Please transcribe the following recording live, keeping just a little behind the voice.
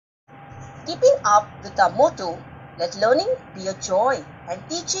Keeping up with our motto, let learning be a joy and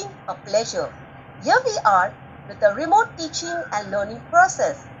teaching a pleasure. Here we are with a remote teaching and learning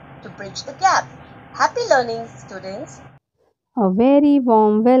process to bridge the gap. Happy learning, students! A very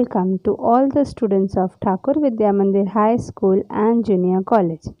warm welcome to all the students of Thakur Vidya Mandir High School and Junior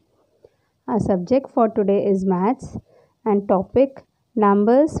College. Our subject for today is Maths and topic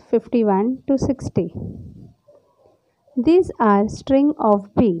numbers 51 to 60. These are string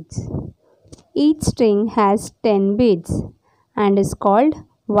of beads. Each string has 10 beads and is called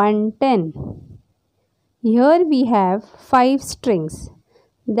 110. Here we have 5 strings,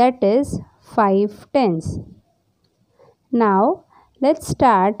 that is 5 tens. Now let's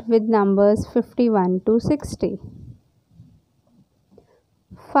start with numbers 51 to 60.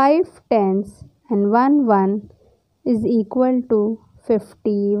 5 tens and 1 1 is equal to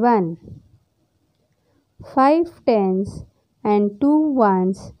 51. 5 tens and 2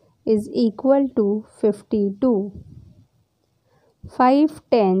 ones is equal to 52. 5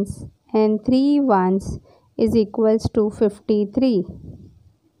 tens and 3 ones is equals to 53.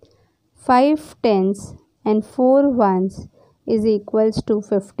 5 tens and 4 ones is equals to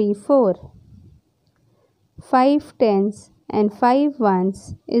 54. 5 tens and 5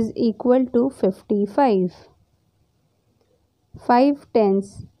 ones is equal to 55. 5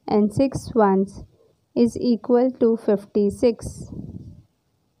 tens and 6 ones is equal to 56.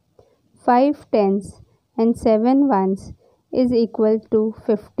 5 tens and 7 ones is equal to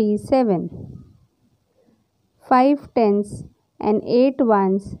 57. 5 tens and 8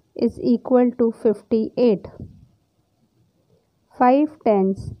 ones is equal to 58. 5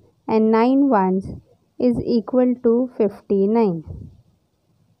 tens and 9 ones is equal to 59.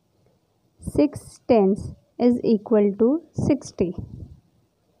 6 tens is equal to 60.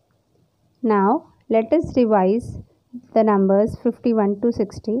 Now let us revise the numbers 51 to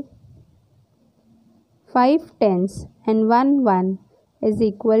 60. 5 tens and 1 1 is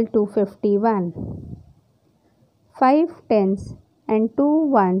equal to 51. 5 tens and 2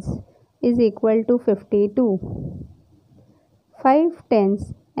 ones is equal to 52. 5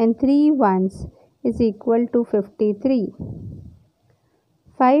 tens and 3 ones is equal to 53.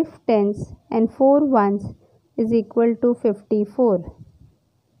 5 tens and 4 ones is equal to 54.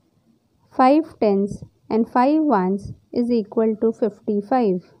 5 tens and 5 ones is equal to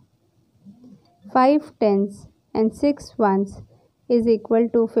 55. 5 tens and 6 ones is equal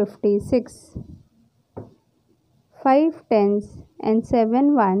to 56. 5 tens and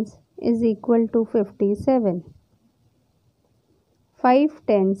 7 ones is equal to 57. 5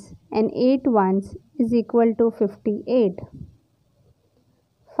 tens and 8 ones is equal to 58.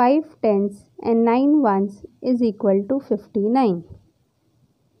 5 tens and 9 ones is equal to 59.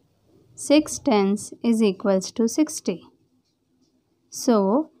 6 tens is equals to 60.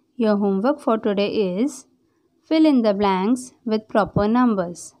 So, your homework for today is fill in the blanks with proper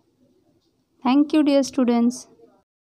numbers. Thank you, dear students.